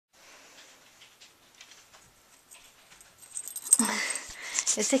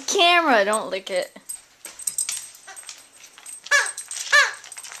It's a camera, don't lick it.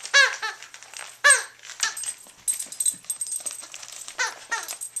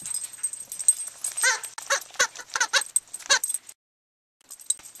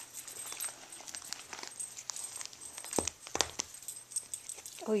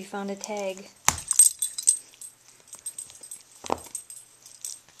 Oh, you found a tag.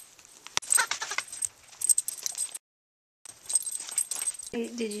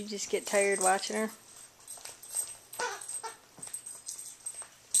 Did you just get tired watching her?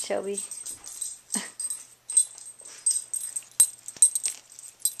 Shelby.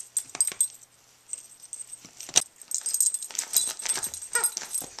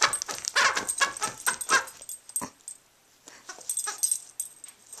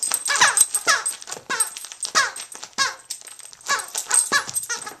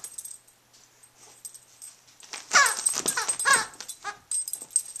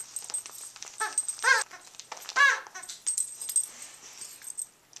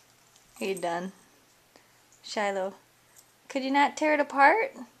 Are you done? Shiloh, could you not tear it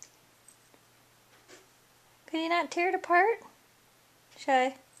apart? Could you not tear it apart?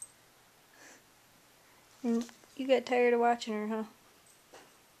 Shy. And you got tired of watching her, huh?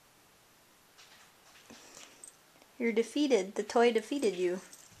 You're defeated. The toy defeated you.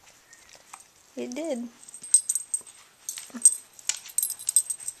 It did.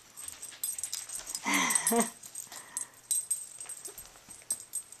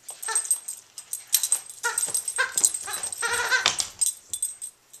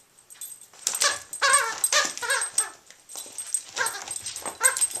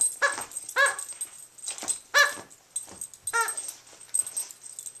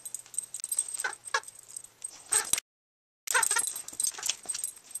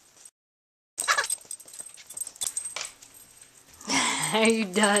 Are you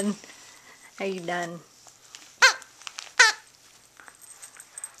done? Are you done?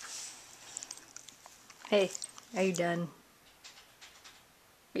 Hey, are you done?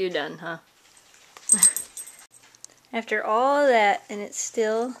 You're done, huh? After all of that, and it's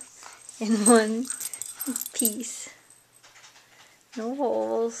still in one piece. No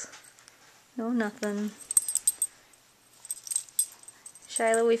holes. No nothing.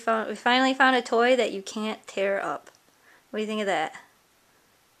 Shiloh, we finally found a toy that you can't tear up. What do you think of that?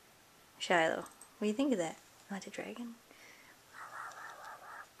 Shiloh, what do you think of that? Not a dragon?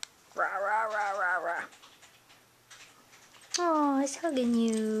 Rah, rah, rah, rah, rah. Oh, it's hugging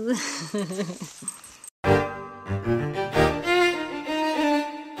you.